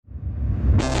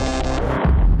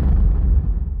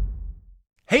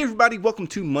Hey everybody, welcome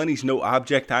to Money's No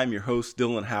Object. I'm your host,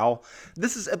 Dylan Howell.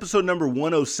 This is episode number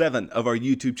 107 of our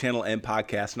YouTube channel and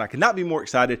podcast, and I could not be more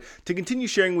excited to continue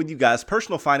sharing with you guys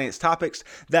personal finance topics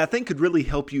that I think could really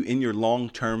help you in your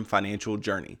long-term financial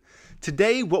journey.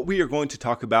 Today, what we are going to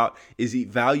talk about is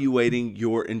evaluating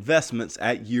your investments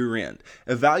at year end.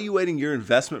 Evaluating your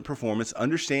investment performance,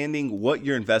 understanding what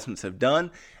your investments have done,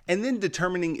 and then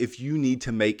determining if you need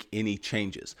to make any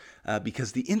changes.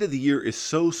 Because the end of the year is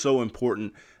so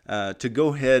important to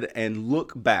go ahead and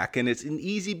look back. And it's an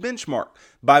easy benchmark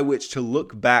by which to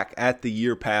look back at the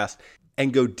year past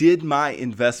and go, did my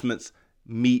investments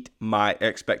meet my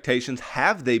expectations?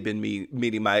 Have they been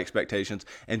meeting my expectations?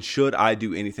 And should I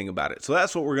do anything about it? So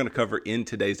that's what we're going to cover in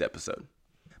today's episode.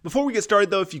 Before we get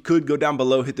started though, if you could go down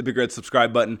below, hit the big red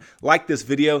subscribe button, like this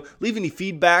video, leave any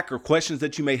feedback or questions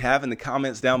that you may have in the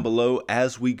comments down below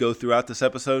as we go throughout this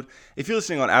episode. If you're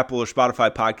listening on Apple or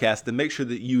Spotify podcast, then make sure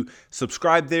that you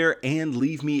subscribe there and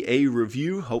leave me a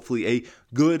review, hopefully a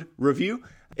good review.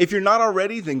 If you're not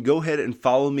already, then go ahead and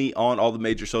follow me on all the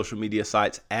major social media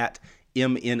sites at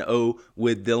MNO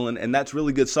with Dylan, and that's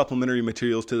really good supplementary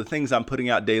materials to the things I'm putting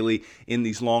out daily in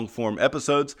these long form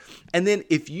episodes. And then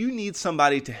if you need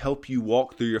somebody to help you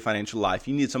walk through your financial life,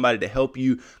 you need somebody to help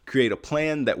you create a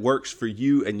plan that works for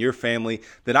you and your family,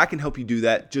 then I can help you do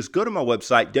that. Just go to my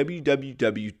website,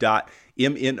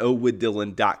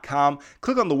 www.mnowithdylan.com,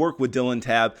 click on the Work with Dylan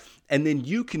tab, and then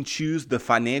you can choose the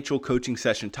financial coaching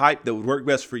session type that would work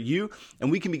best for you, and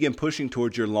we can begin pushing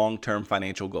towards your long-term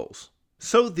financial goals.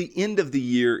 So the end of the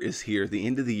year is here. The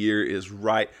end of the year is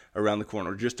right around the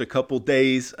corner. Just a couple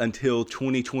days until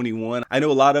 2021. I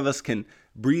know a lot of us can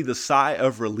breathe a sigh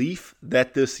of relief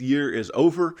that this year is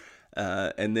over.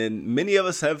 And then many of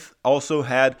us have also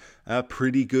had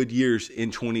pretty good years in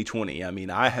 2020. I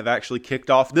mean, I have actually kicked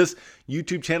off this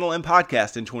YouTube channel and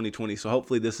podcast in 2020. So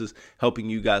hopefully this is helping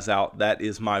you guys out. That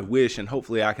is my wish. And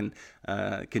hopefully I can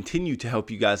continue to help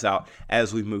you guys out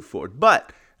as we move forward.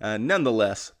 But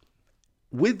nonetheless,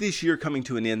 with this year coming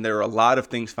to an end, there are a lot of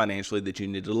things financially that you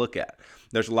need to look at.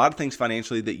 There's a lot of things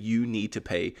financially that you need to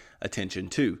pay attention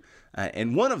to.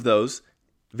 And one of those,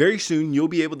 very soon, you'll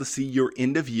be able to see your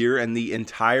end of year and the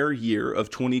entire year of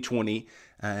 2020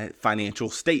 financial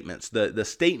statements. The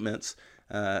statements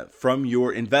from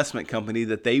your investment company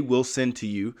that they will send to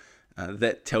you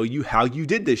that tell you how you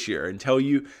did this year and tell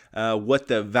you what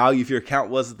the value of your account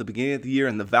was at the beginning of the year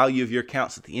and the value of your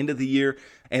accounts at the end of the year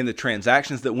and the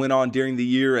transactions that went on during the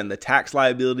year and the tax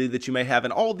liability that you may have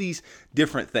and all these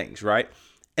different things, right?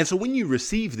 And so when you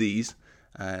receive these,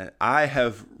 I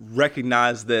have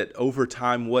recognized that over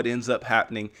time what ends up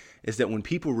happening is that when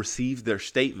people receive their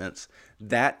statements,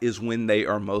 that is when they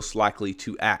are most likely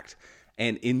to act.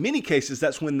 And in many cases,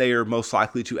 that's when they are most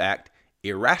likely to act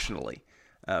irrationally.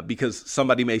 Because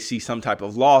somebody may see some type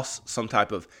of loss, some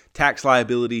type of tax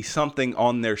liability, something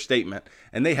on their statement,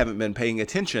 and they haven't been paying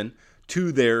attention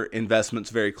to their investments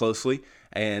very closely,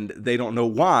 and they don't know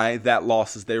why that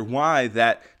loss is there, why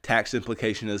that tax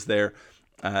implication is there,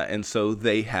 and so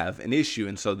they have an issue.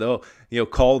 And so they'll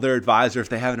call their advisor if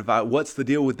they have an advisor, what's the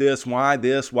deal with this, why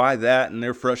that, and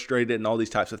they're frustrated and all these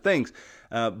types of things.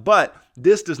 But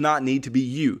this does not need to be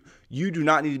you. You do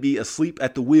not need to be asleep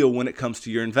at the wheel when it comes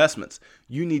to your investments.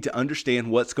 You need to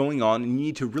understand what's going on, and you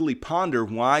need to really ponder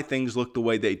why things look the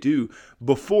way they do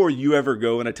before you ever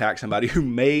go and attack somebody who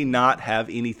may not have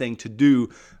anything to do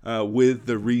with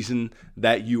the reason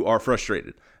that you are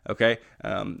frustrated. Okay,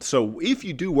 so if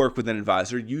you do work with an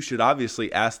advisor, you should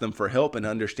obviously ask them for help in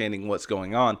understanding what's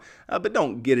going on, but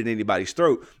don't get at anybody's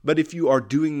throat. But if you are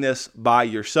doing this by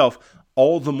yourself,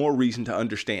 all the more reason to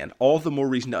understand. All the more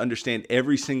reason to understand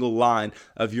every single line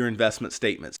of your investment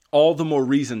statements. All the more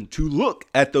reason to look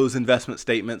at those investment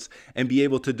statements and be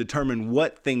able to determine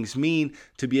what things mean,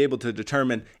 to be able to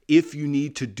determine if you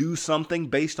need to do something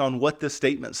based on what this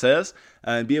statement says,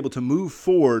 and be able to move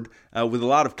forward with a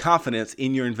lot of confidence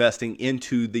in your investing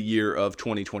into the year of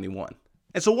 2021.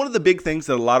 And so one of the big things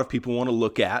that a lot of people want to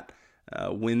look at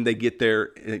when they get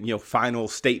their final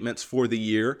statements for the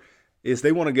year is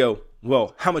they want to go,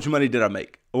 well, how much money did I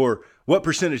make? Or what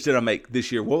percentage did I make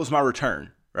this year? What was my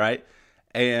return, right?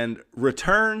 And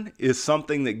return is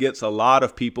something that gets a lot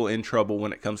of people in trouble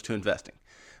when it comes to investing.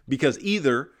 Because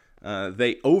either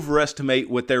they overestimate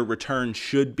what their return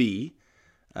should be,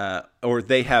 or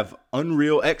they have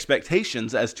unreal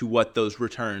expectations as to what those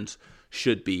returns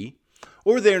should be,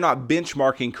 or they're not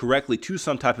benchmarking correctly to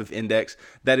some type of index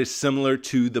that is similar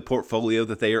to the portfolio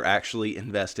that they are actually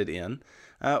invested in.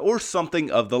 Or something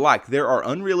of the like. There are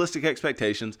unrealistic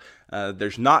expectations.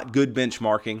 There's not good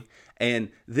benchmarking,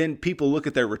 And then people look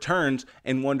at their returns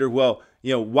and wonder, well,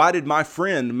 why did my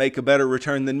friend make a better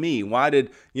return than me? Why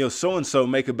did, so-and-so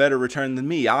make a better return than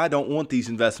me? I don't want these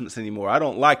investments anymore. I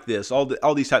don't like this, all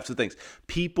these types of things.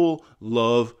 People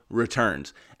love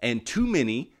returns. And too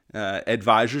many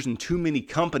advisors and too many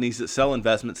companies that sell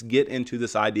investments get into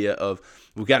this idea of,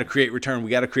 we got to create return,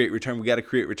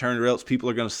 or else people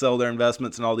are going to sell their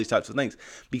investments and all these types of things,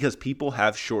 because people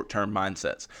have short-term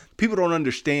mindsets. People don't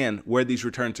understand where these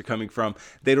returns are coming from.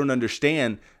 They don't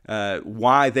understand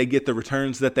why they get the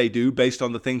returns that they do based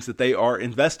on the things that they are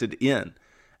invested in.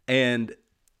 And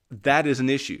that is an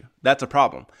issue. That's a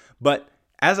problem. But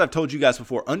as I've told you guys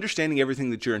before, understanding everything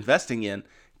that you're investing in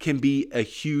can be a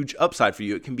huge upside for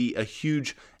you. It can be a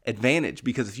huge advantage,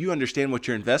 because if you understand what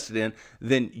you're invested in,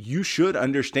 then you should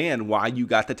understand why you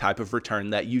got the type of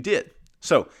return that you did.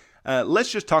 So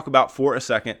let's just talk about for a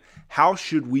second, how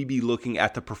should we be looking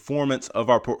at the performance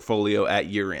of our portfolio at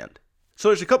year end? So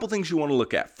there's a couple things you want to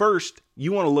look at. First,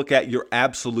 you want to look at your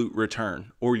absolute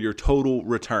return or your total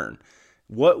return.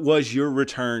 What was your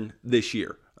return this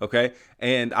year? Okay.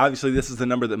 And obviously this is the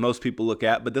number that most people look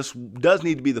at, but this does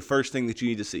need to be the first thing that you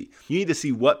need to see. You need to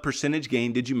see what percentage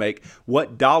gain did you make?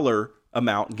 What dollar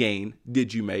amount gain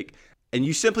did you make? And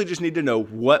you simply just need to know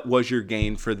what was your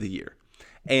gain for the year.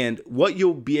 And what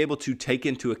you'll be able to take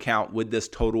into account with this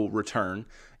total return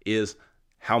is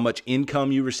how much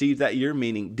income you received that year,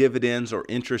 meaning dividends or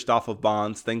interest off of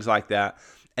bonds, things like that.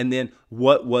 And then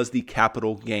what was the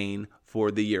capital gain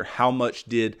for the year? How much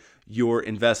did your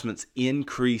investments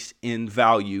increase in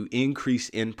value, increase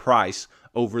in price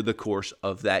over the course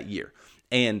of that year?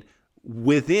 And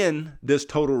within this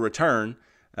total return,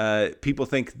 people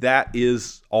think that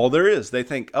is all there is. They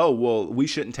think, oh, well, we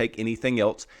shouldn't take anything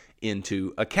else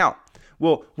into account.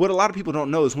 Well, what a lot of people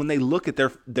don't know is when they look at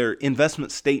their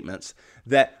investment statements,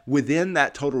 that within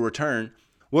that total return,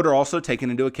 what are also taken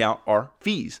into account are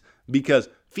fees, because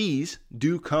fees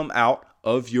do come out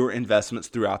of your investments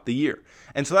throughout the year.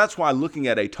 And so that's why looking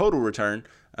at a total return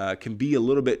can be a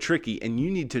little bit tricky, and you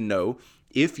need to know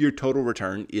if your total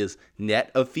return is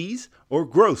net of fees or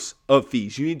gross of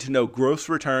fees. You need to know gross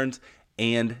returns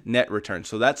and net returns.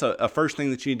 So that's a first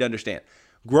thing that you need to understand.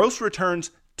 Gross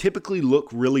returns typically look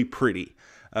really pretty.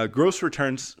 Gross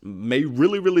returns may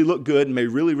really, really look good and may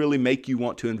really, really make you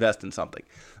want to invest in something.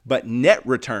 But net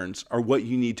returns are what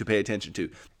you need to pay attention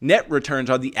to. Net returns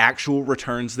are the actual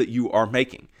returns that you are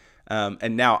making.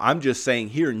 And now I'm just saying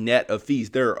here net of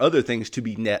fees. There are other things to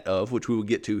be net of, which we will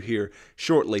get to here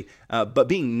shortly. But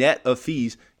being net of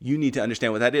fees, you need to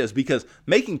understand what that is, because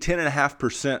making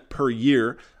 10.5% per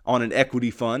year on an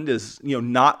equity fund is,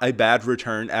 not a bad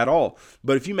return at all.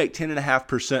 But if you make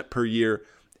 10.5% per year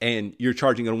and you're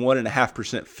charging a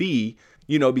 1.5% fee,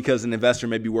 because an investor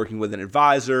may be working with an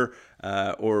advisor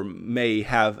or may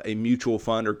have a mutual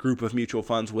fund or group of mutual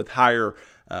funds with higher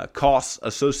costs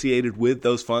associated with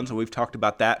those funds. And we've talked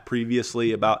about that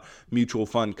previously, about mutual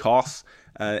fund costs.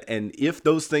 And if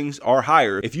those things are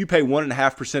higher, if you pay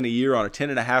 1.5% a year on a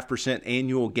 10.5%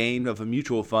 annual gain of a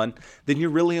mutual fund, then you're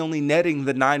really only netting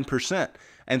the 9%.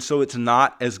 And so it's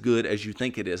not as good as you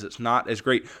think it is. It's not as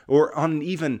great. Or on an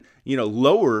even,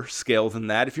 lower scale than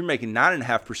that, if you're making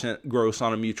 9.5% gross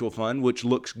on a mutual fund, which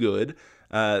looks good,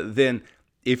 then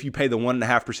if you pay the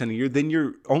 1.5% a year, then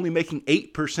you're only making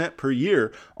 8% per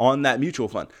year on that mutual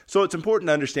fund. So it's important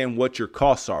to understand what your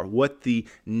costs are, what the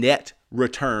net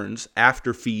returns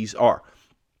after fees are,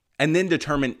 and then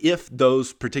determine if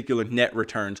those particular net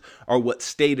returns are what's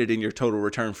stated in your total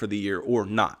return for the year or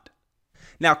not.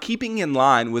 Now, keeping in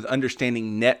line with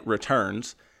understanding net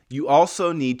returns, you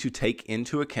also need to take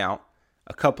into account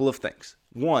a couple of things.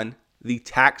 One, the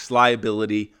tax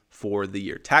liability for the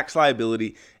year. Tax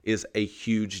liability is a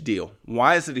huge deal.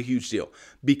 Why is it a huge deal?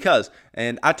 Because,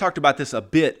 and I talked about this a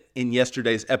bit in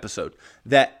yesterday's episode,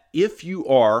 that if you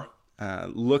are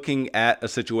looking at a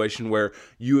situation where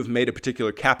you have made a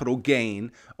particular capital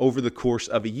gain over the course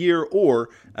of a year, or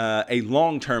a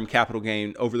long-term capital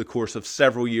gain over the course of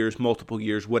several years, multiple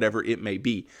years, whatever it may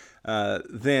be,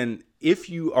 then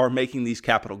if you are making these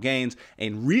capital gains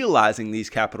and realizing these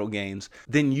capital gains,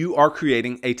 then you are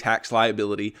creating a tax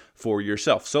liability for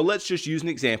yourself. So let's just use an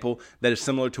example that is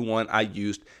similar to one I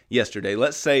used yesterday.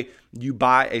 Let's say you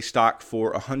buy a stock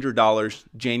for $100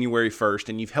 January 1st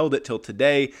and you've held it till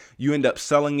today. You end up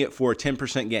selling it for a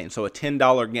 10% gain, so a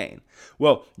 $10 gain.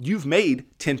 Well, you've made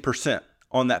 10%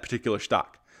 on that particular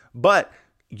stock, but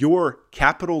your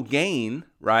capital gain,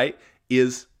 right,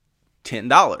 is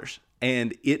 $10.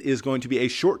 And it is going to be a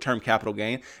short-term capital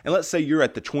gain. And let's say you're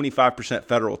at the 25%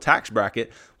 federal tax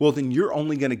bracket. Well, then you're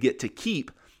only going to get to keep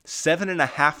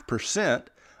 7.5%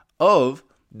 of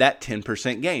that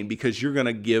 10% gain because you're going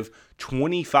to give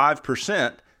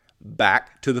 25%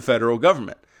 back to the federal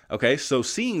government. Okay, so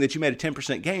seeing that you made a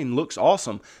 10% gain looks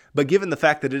awesome, but given the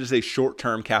fact that it is a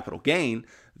short-term capital gain,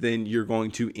 then you're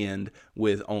going to end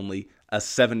with only a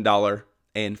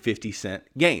 $7.50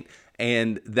 gain.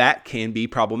 And that can be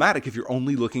problematic if you're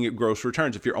only looking at gross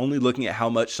returns. If you're only looking at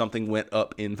how much something went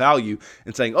up in value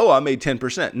and saying, oh, I made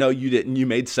 10%. No, you didn't. You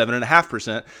made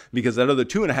 7.5% because that other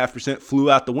 2.5% flew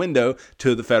out the window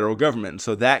to the federal government. And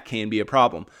so that can be a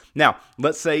problem. Now,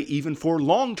 let's say even for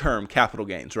long-term capital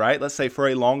gains, right? Let's say for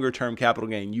a longer-term capital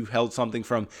gain, you've held something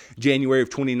from January of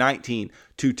 2019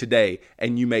 to today,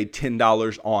 and you made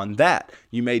 $10 on that.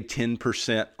 You made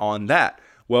 10% on that.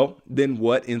 Well, then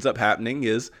what ends up happening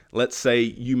is, let's say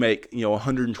you make,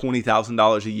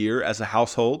 $120,000 a year as a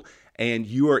household, and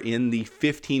you are in the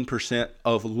 15%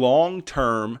 of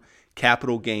long-term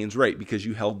capital gains rate because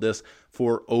you held this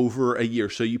for over a year.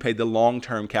 So you paid the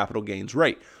long-term capital gains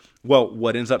rate. Well,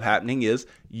 what ends up happening is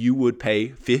you would pay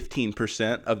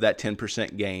 15% of that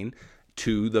 10% gain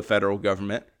to the federal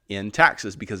government in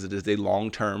taxes because it is a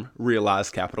long-term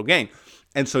realized capital gain.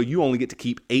 And so you only get to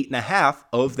keep 8.5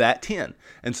 of that 10.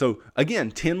 And so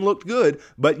again, 10 looked good,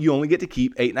 but you only get to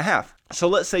keep 8.5. So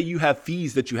let's say you have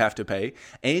fees that you have to pay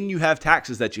and you have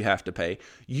taxes that you have to pay.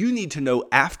 You need to know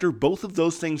after both of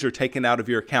those things are taken out of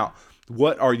your account,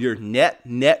 what are your net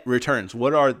returns?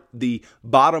 What are the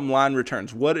bottom line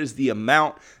returns? What is the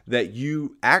amount that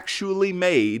you actually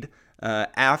made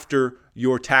after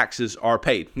your taxes are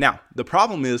paid? Now, the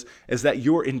problem is that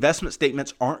your investment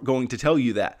statements aren't going to tell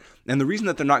you that. And the reason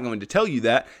that they're not going to tell you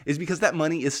that is because that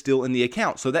money is still in the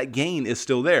account. So that gain is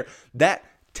still there. That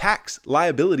tax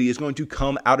liability is going to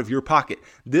come out of your pocket.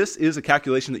 This is a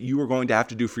calculation that you are going to have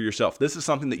to do for yourself. This is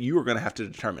something that you are going to have to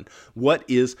determine. What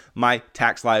is my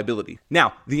tax liability?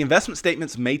 Now, the investment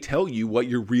statements may tell you what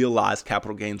your realized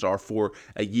capital gains are for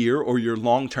a year or your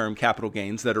long-term capital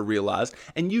gains that are realized,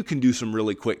 and you can do some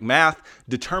really quick math,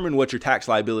 determine what your tax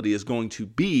liability is going to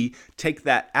be, take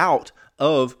that out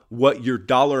of what your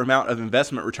dollar amount of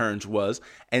investment returns was,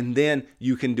 and then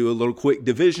you can do a little quick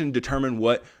division, determine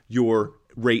what your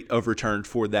rate of return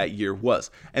for that year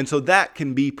was. And so that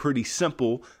can be pretty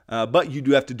simple, but you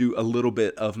do have to do a little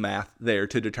bit of math there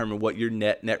to determine what your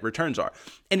net returns are.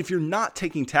 And if you're not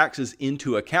taking taxes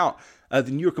into account,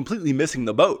 then you're completely missing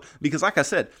the boat because like I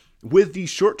said, with these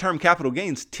short-term capital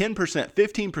gains, 10%,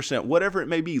 15%, whatever it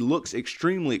may be, looks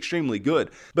extremely, extremely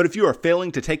good. But if you are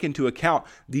failing to take into account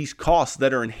these costs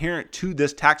that are inherent to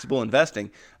this taxable investing,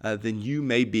 then you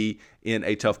may be in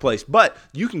a tough place. But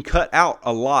you can cut out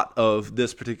a lot of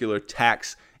this particular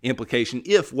tax implication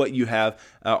if what you have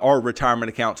are retirement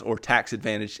accounts or tax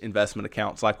advantaged investment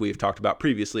accounts like we have talked about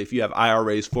previously. If you have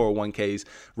IRAs, 401ks,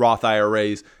 Roth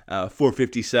IRAs,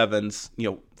 457s,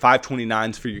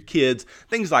 529s for your kids,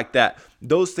 things like that.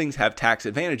 Those things have tax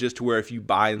advantages to where if you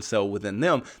buy and sell within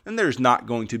them, then there's not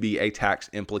going to be a tax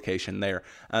implication there.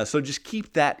 So just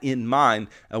keep that in mind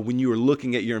when you are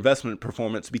looking at your investment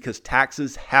performance because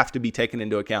taxes have to be taken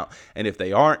into account. And if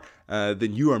they aren't,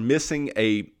 then you are missing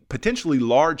a potentially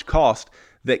large cost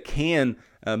that can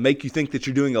make you think that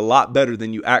you're doing a lot better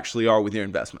than you actually are with your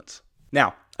investments.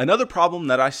 Now, another problem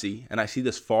that I see, and I see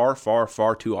this far, far,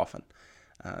 far too often,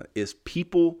 is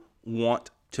people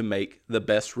want to make the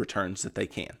best returns that they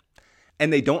can.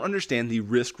 And they don't understand the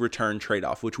risk-return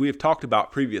trade-off, which we have talked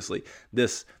about previously,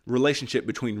 this relationship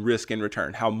between risk and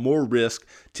return, how more risk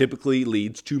typically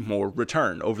leads to more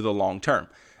return over the long term.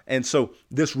 And so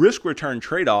this risk-return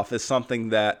trade-off is something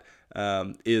that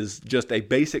is just a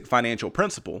basic financial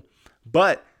principle,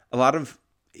 but a lot of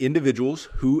individuals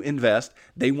who invest,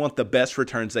 they want the best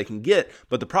returns they can get,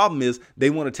 but the problem is they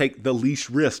want to take the least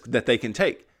risk that they can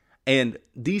take. And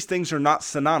these things are not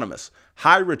synonymous.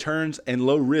 High returns and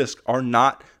low risk are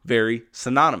not very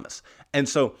synonymous. And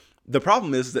so the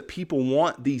problem is that people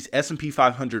want these S&P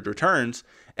 500 returns,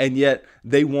 and yet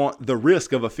they want the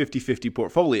risk of a 50-50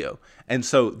 portfolio. And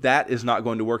so that is not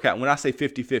going to work out. When I say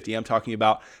 50-50, I'm talking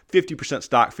about 50%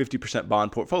 stock, 50%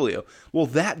 bond portfolio. Well,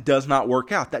 that does not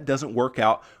work out. That doesn't work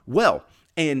out well.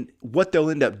 And what they'll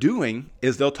end up doing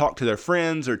is they'll talk to their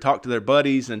friends or talk to their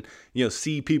buddies and,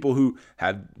 see people who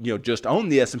have, just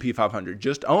owned the S&P 500,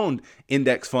 just owned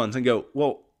index funds and go,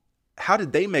 well, how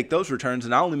did they make those returns?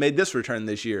 And I only made this return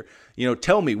this year.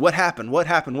 Tell me what happened.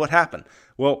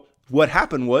 Well, what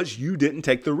happened was you didn't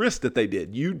take the risk that they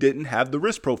did. You didn't have the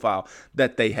risk profile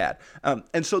that they had.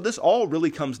 And so this all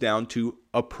really comes down to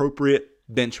appropriate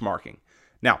benchmarking.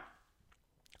 Now,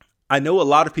 I know a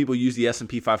lot of people use the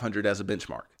S&P 500 as a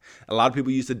benchmark. A lot of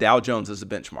people use the Dow Jones as a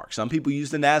benchmark. Some people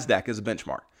use the NASDAQ as a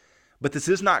benchmark. But this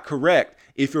is not correct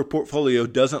if your portfolio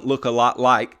doesn't look a lot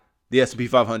like the S&P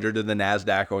 500 or the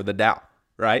NASDAQ or the Dow,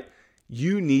 right?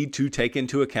 You need to take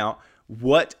into account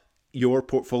what your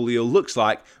portfolio looks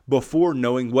like before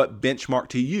knowing what benchmark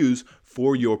to use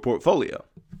for your portfolio.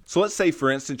 So let's say,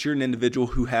 for instance, you're an individual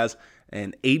who has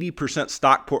an 80%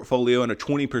 stock portfolio and a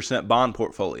 20% bond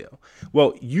portfolio.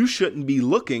 Well, you shouldn't be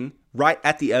looking right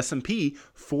at the S&P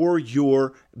for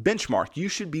your benchmark. You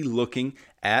should be looking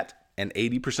at an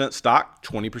 80% stock,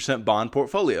 20% bond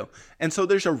portfolio. And so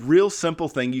there's a real simple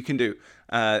thing you can do.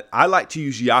 I like to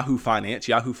use Yahoo Finance.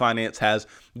 Yahoo Finance has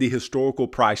the historical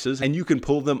prices, and you can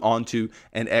pull them onto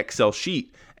an Excel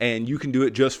sheet. And you can do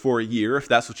it just for a year if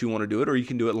that's what you want to do it, or you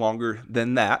can do it longer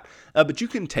than that. But you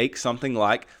can take something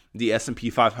like the S&P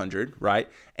 500, right,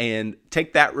 and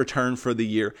take that return for the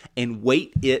year and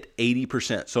weight it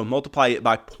 80%. So multiply it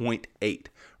by 0.8,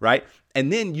 right?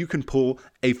 And then you can pull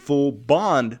a full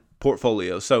bond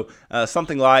portfolio. So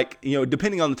something like,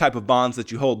 depending on the type of bonds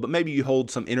that you hold, but maybe you hold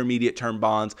some intermediate term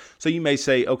bonds. So you may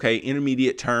say, okay,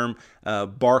 intermediate term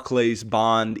Barclays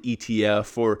bond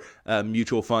ETF or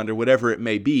mutual fund or whatever it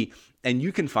may be. And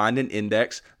you can find an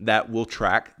index that will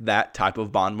track that type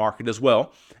of bond market as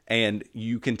well. And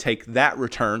you can take that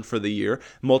return for the year,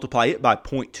 multiply it by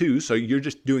 0.2. So you're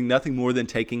just doing nothing more than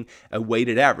taking a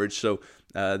weighted average. So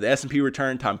the S&P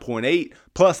return times 0.8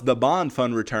 plus the bond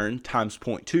fund return times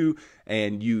 0.2,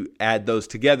 and you add those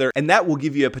together, and that will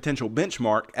give you a potential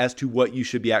benchmark as to what you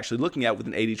should be actually looking at with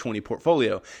an 80-20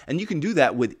 portfolio. And you can do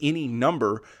that with any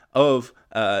number of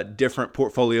different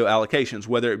portfolio allocations,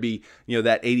 whether it be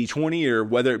that 80-20 or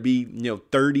whether it be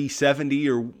 30-70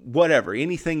 or whatever,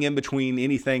 anything in between,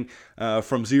 anything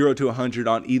from 0 to 100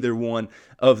 on either one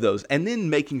of those. And then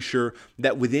making sure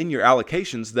that within your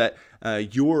allocations that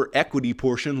your equity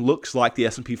portion looks like the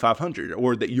S&P 500,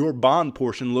 or that your bond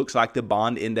portion looks like the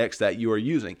bond index that you are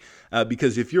using.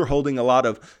 Because if you're holding a lot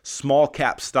of small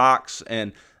cap stocks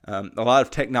and a lot of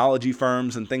technology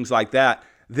firms and things like that,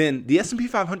 then the S&P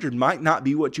 500 might not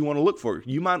be what you want to look for.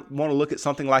 You might want to look at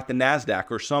something like the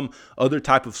NASDAQ or some other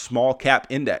type of small cap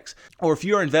index. Or if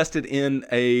you're invested in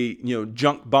a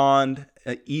junk bond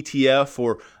ETF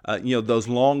or those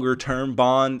longer term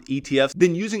bond ETFs,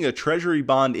 then using a treasury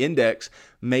bond index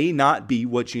may not be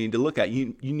what you need to look at.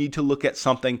 You need to look at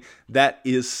something that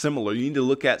is similar. You need to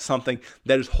look at something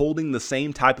that is holding the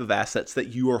same type of assets that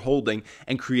you are holding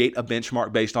and create a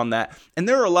benchmark based on that. And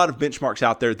there are a lot of benchmarks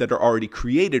out there that are already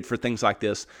created for things like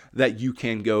this that you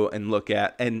can go and look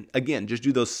at. And again, just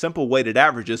do those simple weighted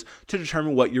averages to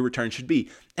determine what your return should be.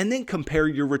 And then compare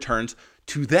your returns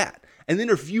to that. And then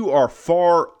if you are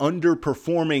far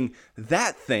underperforming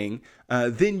that thing,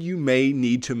 then you may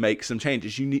need to make some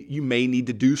changes. You may need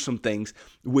to do some things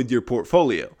with your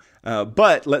portfolio.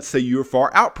 But let's say you're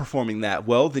far outperforming that.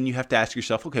 Well, then you have to ask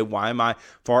yourself, okay, why am I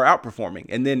far outperforming?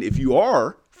 And then if you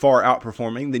are far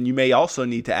outperforming, then you may also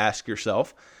need to ask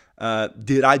yourself,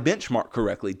 did I benchmark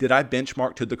correctly? Did I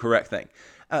benchmark to the correct thing?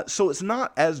 So it's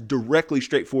not as directly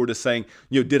straightforward as saying,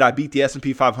 did I beat the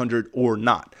S&P 500 or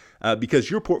not? Because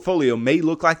your portfolio may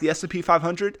look like the S&P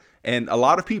 500, and a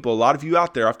lot of you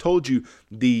out there, I've told you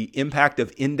the impact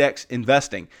of index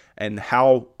investing and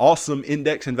how awesome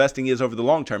index investing is over the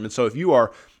long term. And so if you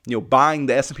are buying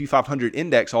the S&P 500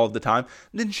 index all of the time,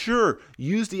 then sure,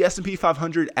 use the S&P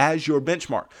 500 as your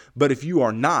benchmark. But if you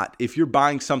are not, if you're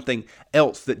buying something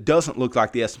else that doesn't look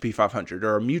like the S&P 500,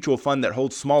 or a mutual fund that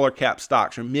holds smaller cap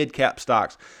stocks or mid cap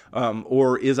stocks,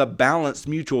 or is a balanced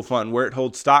mutual fund where it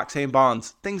holds stocks and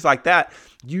bonds, things like that,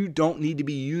 you don't need to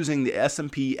be using the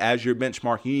S&P as your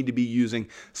benchmark. You need to be using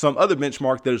some other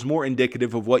benchmark that is more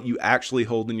indicative of what you actually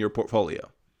hold in your portfolio.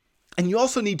 And you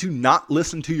also need to not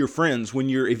listen to your friends when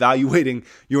you're evaluating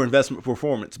your investment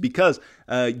performance, because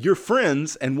your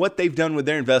friends and what they've done with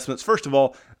their investments, first of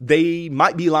all, they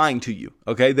might be lying to you,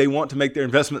 okay? They want to make their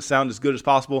investments sound as good as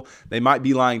possible. They might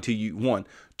be lying to you, one.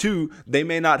 Two, they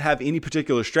may not have any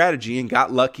particular strategy and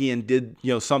got lucky and did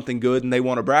something good and they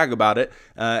want to brag about it,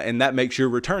 and that makes your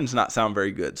returns not sound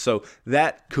very good. So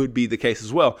that could be the case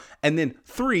as well. And then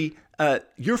three,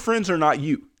 your friends are not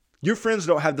you. Your friends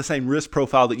don't have the same risk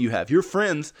profile that you have. Your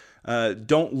friends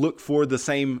don't look for the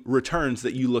same returns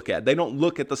that you look at. They don't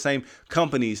look at the same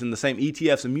companies and the same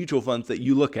ETFs and mutual funds that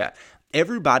you look at.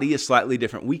 Everybody is slightly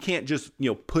different. We can't just,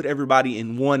 put everybody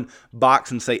in one box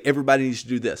and say everybody needs to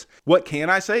do this. What can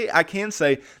I say? I can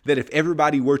say that if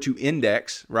everybody were to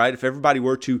index, right? If everybody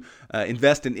were to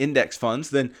invest in index funds,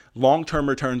 then long-term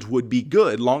returns would be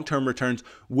good. Long-term returns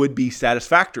would be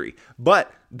satisfactory.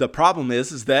 But the problem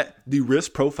is that the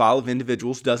risk profile of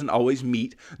individuals doesn't always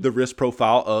meet the risk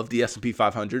profile of the S&P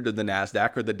 500 or the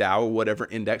NASDAQ or the Dow or whatever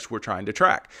index we're trying to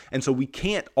track. And so we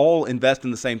can't all invest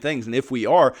in the same things. And if we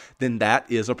are, then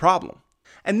that is a problem.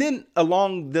 And then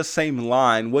along this same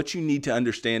line, what you need to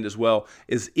understand as well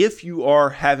is if you are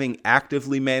having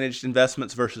actively managed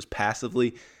investments versus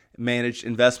passively managed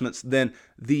investments, then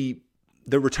the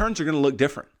returns are going to look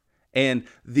different. And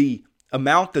the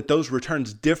amount that those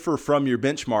returns differ from your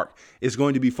benchmark is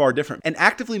going to be far different. An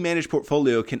actively managed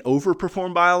portfolio can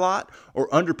overperform by a lot or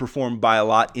underperform by a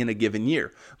lot in a given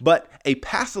year. But a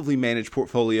passively managed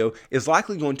portfolio is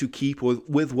likely going to keep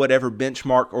with whatever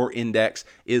benchmark or index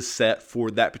is set for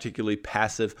that particularly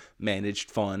passive managed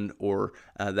fund or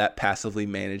that passively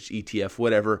managed ETF,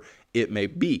 whatever it may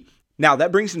be. Now,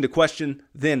 that brings into question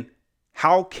then,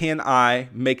 how can I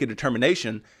make a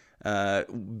determination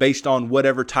based on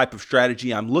whatever type of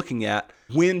strategy I'm looking at,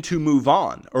 when to move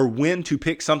on or when to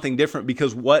pick something different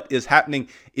because what is happening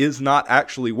is not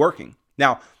actually working?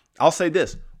 Now, I'll say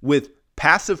this, with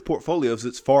passive portfolios,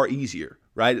 it's far easier,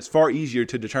 right? It's far easier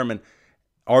to determine,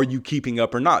 are you keeping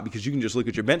up or not? Because you can just look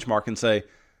at your benchmark and say,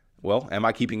 well, am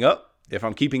I keeping up? If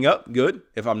I'm keeping up, good.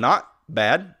 If I'm not,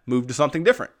 bad, move to something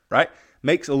different, right?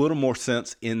 Makes a little more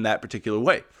sense in that particular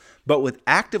way. But with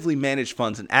actively managed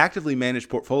funds and actively managed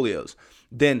portfolios,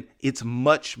 then it's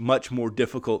much, much more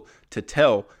difficult to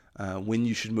tell when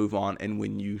you should move on and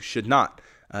when you should not.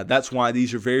 That's why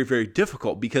these are very, very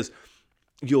difficult, because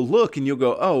you'll look and you'll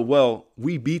go, oh, well,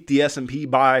 we beat the S&P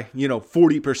by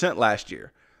 40% last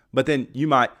year. But then you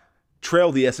might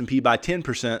trail the S&P by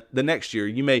 10% the next year.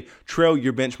 You may trail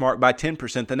your benchmark by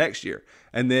 10% the next year.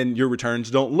 And then your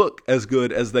returns don't look as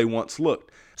good as they once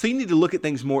looked. So you need to look at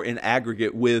things more in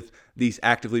aggregate with these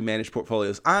actively managed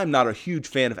portfolios. I'm not a huge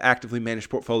fan of actively managed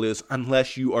portfolios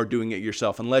unless you are doing it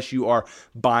yourself, unless you are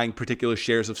buying particular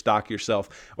shares of stock yourself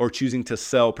or choosing to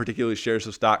sell particular shares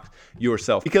of stock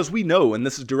yourself. Because we know, and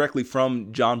this is directly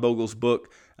from John Bogle's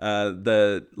book,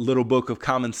 the Little Book of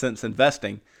Common Sense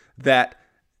Investing, that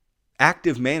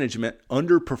active management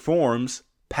underperforms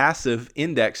passive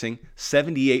indexing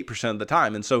 78% of the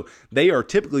time. And so they are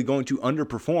typically going to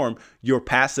underperform your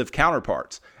passive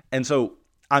counterparts. And so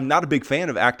I'm not a big fan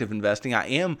of active investing. I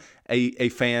am a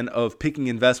fan of picking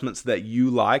investments that you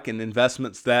like and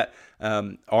investments that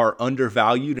are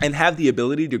undervalued and have the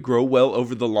ability to grow well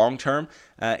over the long term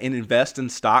and invest in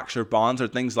stocks or bonds or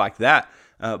things like that.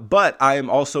 But I am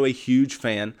also a huge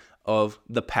fan of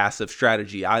the passive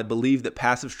strategy. I believe that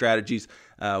passive strategies,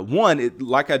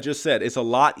 like I just said, it's a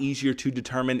lot easier to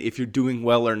determine if you're doing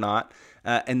well or not.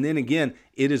 And then again,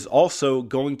 it is also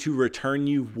going to return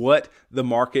you what the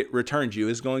market returns you.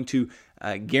 It's going to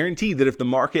guarantee that if the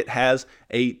market has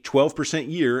a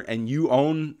 12% year and you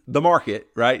own the market,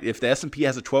 right? If the S&P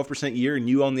has a 12% year and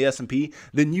you own the S&P,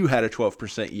 then you had a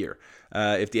 12% year.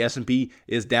 If the S&P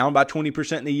is down by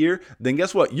 20% in a year, then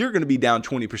guess what? You're going to be down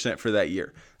 20% for that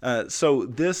year. So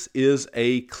this is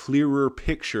a clearer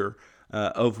picture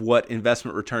of what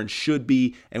investment returns should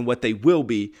be and what they will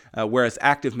be, whereas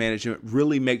active management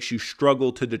really makes you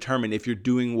struggle to determine if you're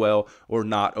doing well or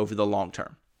not over the long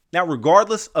term. Now,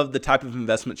 regardless of the type of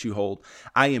investments you hold,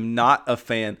 I am not a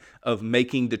fan of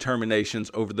making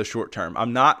determinations over the short term.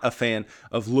 I'm not a fan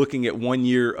of looking at 1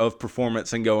 year of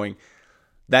performance and going,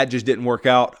 that just didn't work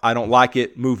out. I don't like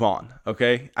it. Move on.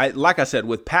 Okay. Like I said,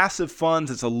 with passive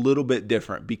funds, it's a little bit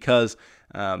different because,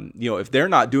 if they're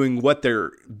not doing what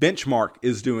their benchmark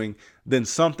is doing, then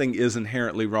something is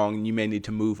inherently wrong and you may need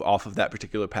to move off of that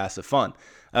particular passive fund.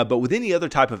 But with any other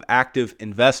type of active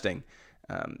investing,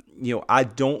 I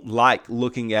don't like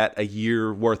looking at a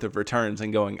year worth of returns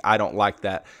and going, I don't like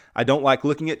that. I don't like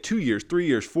looking at 2 years, 3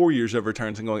 years, 4 years of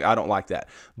returns and going, I don't like that.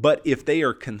 But if they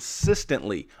are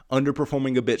consistently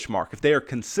underperforming a benchmark, if they are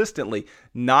consistently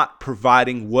not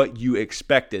providing what you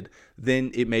expected,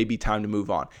 then it may be time to move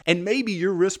on. And maybe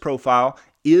your risk profile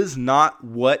is not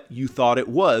what you thought it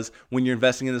was when you're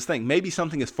investing in this thing. Maybe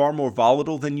something is far more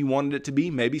volatile than you wanted it to be.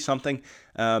 Maybe something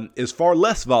is far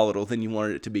less volatile than you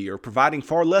wanted it to be, or providing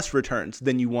far less returns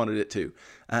than you wanted it to.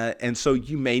 And so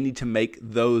you may need to make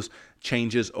those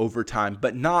changes over time,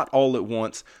 but not all at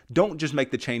once. Don't just make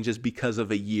the changes because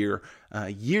of a year.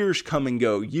 Years come and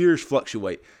go. Years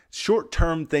fluctuate.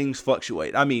 Short-term things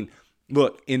fluctuate. I mean,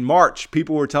 look, in March,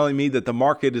 people were telling me that the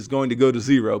market is going to go to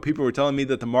zero. People were telling me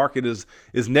that the market is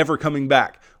never coming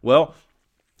back. Well,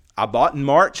 I bought in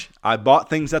March. I bought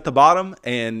things at the bottom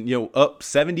and, up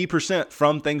 70%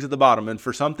 from things at the bottom. And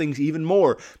for some things, even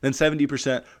more than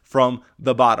 70% from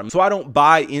the bottom. So I don't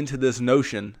buy into this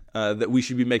notion that we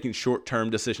should be making short-term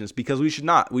decisions, because we should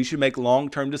not. We should make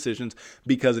long-term decisions,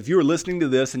 because if you're listening to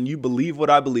this and you believe what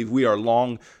I believe, we are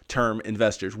long-term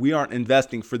investors. We aren't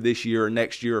investing for this year or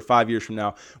next year or 5 years from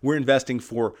now. We're investing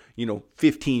for,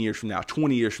 15 years from now,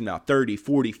 20 years from now, 30,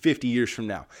 40, 50 years from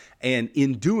now. And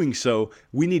in doing so,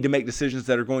 we need to make decisions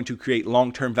that are going to create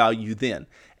long-term value then.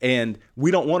 And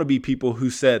we don't want to be people who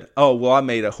said, oh, well, I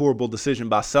made a horrible decision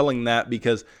by selling that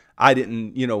because I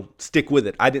didn't, stick with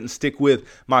it. I didn't stick with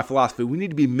my philosophy. We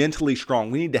need to be mentally strong.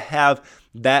 We need to have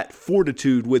that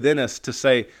fortitude within us to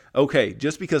say, okay,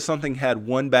 just because something had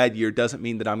one bad year doesn't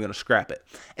mean that I'm going to scrap it.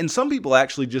 And some people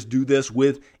actually just do this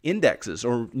with indexes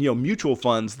or, mutual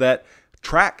funds that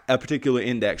track a particular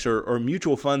index, or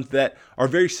mutual funds that are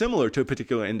very similar to a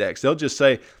particular index. They'll just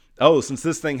say, oh, since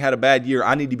this thing had a bad year,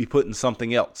 I need to be putting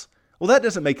something else. Well, that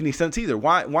doesn't make any sense either.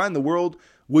 Why in the world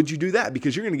would you do that?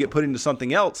 Because you're going to get put into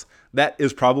something else that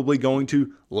is probably going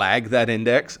to lag that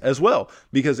index as well.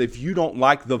 Because if you don't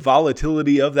like the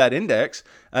volatility of that index,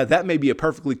 that may be a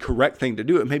perfectly correct thing to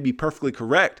do. It may be perfectly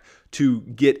correct to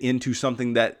get into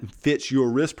something that fits your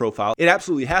risk profile. It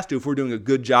absolutely has to if we're doing a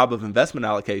good job of investment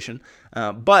allocation.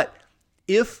 But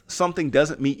if something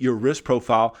doesn't meet your risk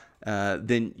profile,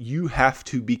 then you have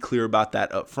to be clear about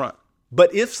that up front.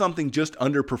 But if something just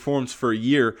underperforms for a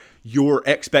year, your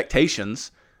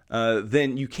expectations,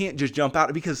 then you can't just jump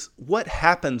out, because what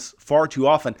happens far too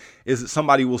often is that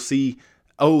somebody will see,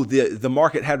 oh, the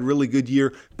market had a really good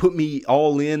year, put me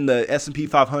all in the S&P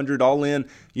 500, all in,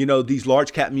 these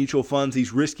large cap mutual funds,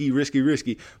 these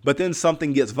risky. But then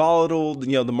something gets volatile,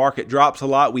 the market drops a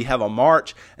lot. We have a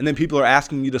March, and then people are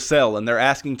asking you to sell, and they're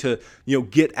asking to,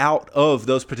 get out of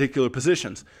those particular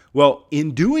positions. Well,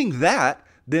 in doing that,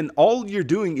 then all you're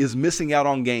doing is missing out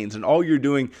on gains, and all you're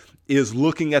doing is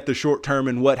looking at the short term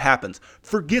and what happens.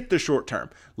 Forget the short term.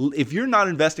 If you're not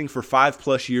investing for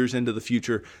 5+ years into the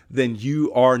future, then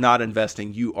you are not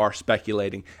investing. You are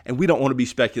speculating. And we don't want to be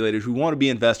speculators. We want to be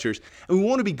investors. And we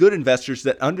want to be good investors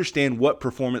that understand what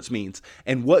performance means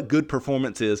and what good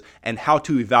performance is and how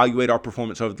to evaluate our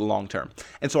performance over the long term.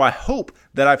 And so I hope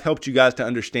that I've helped you guys to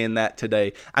understand that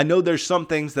today. I know there's some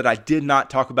things that I did not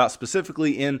talk about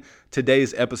specifically in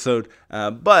today's episode,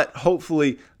 but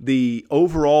hopefully the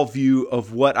overall view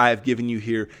of what I have given you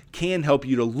here can help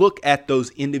you to look at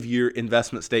those end-of-year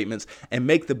investment statements and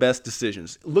make the best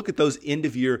decisions. Look at those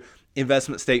end-of-year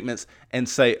investment statements and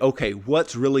say, okay,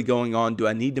 what's really going on? Do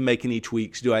I need to make any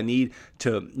tweaks? Do I need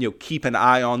to, keep an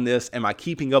eye on this? Am I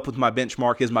keeping up with my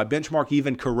benchmark? Is my benchmark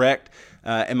even correct?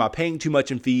 Am I paying too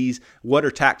much in fees? What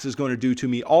are taxes going to do to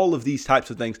me? All of these types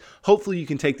of things. Hopefully you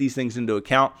can take these things into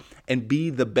account and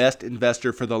be the best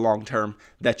investor for the long term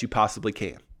that you possibly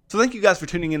can. So thank you guys for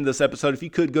tuning into this episode. If you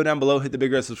could, go down below, hit the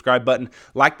big red subscribe button,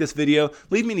 like this video,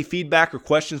 leave me any feedback or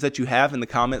questions that you have in the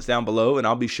comments down below, and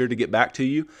I'll be sure to get back to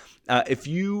you. If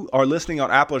you are listening on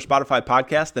Apple or Spotify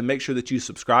podcasts, then make sure that you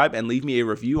subscribe and leave me a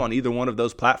review on either one of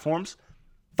those platforms.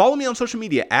 Follow me on social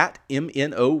media at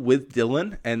MNO with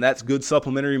Dylan, and that's good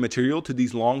supplementary material to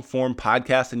these long-form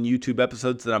podcasts and YouTube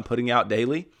episodes that I'm putting out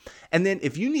daily. And then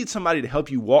if you need somebody to help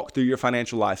you walk through your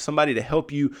financial life, somebody to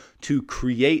help you to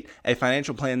create a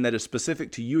financial plan that is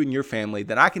specific to you and your family,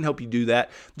 then I can help you do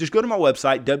that. Just go to my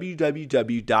website,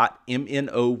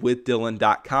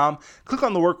 www.mnowithdylan.com, click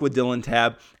on the Work with Dylan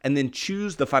tab, and then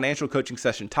choose the financial coaching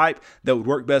session type that would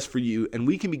work best for you, and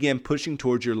we can begin pushing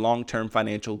towards your long-term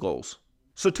financial goals.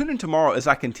 So tune in tomorrow as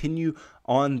I continue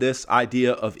on this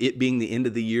idea of it being the end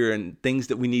of the year and things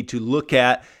that we need to look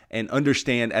at and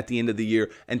understand at the end of the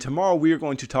year. And tomorrow we are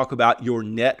going to talk about your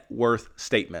net worth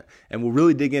statement. And we'll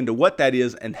really dig into what that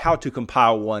is and how to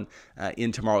compile one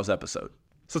in tomorrow's episode.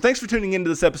 So thanks for tuning into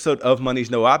this episode of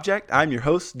Money's No Object. I'm your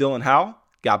host, Dylan Howell.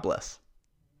 God bless.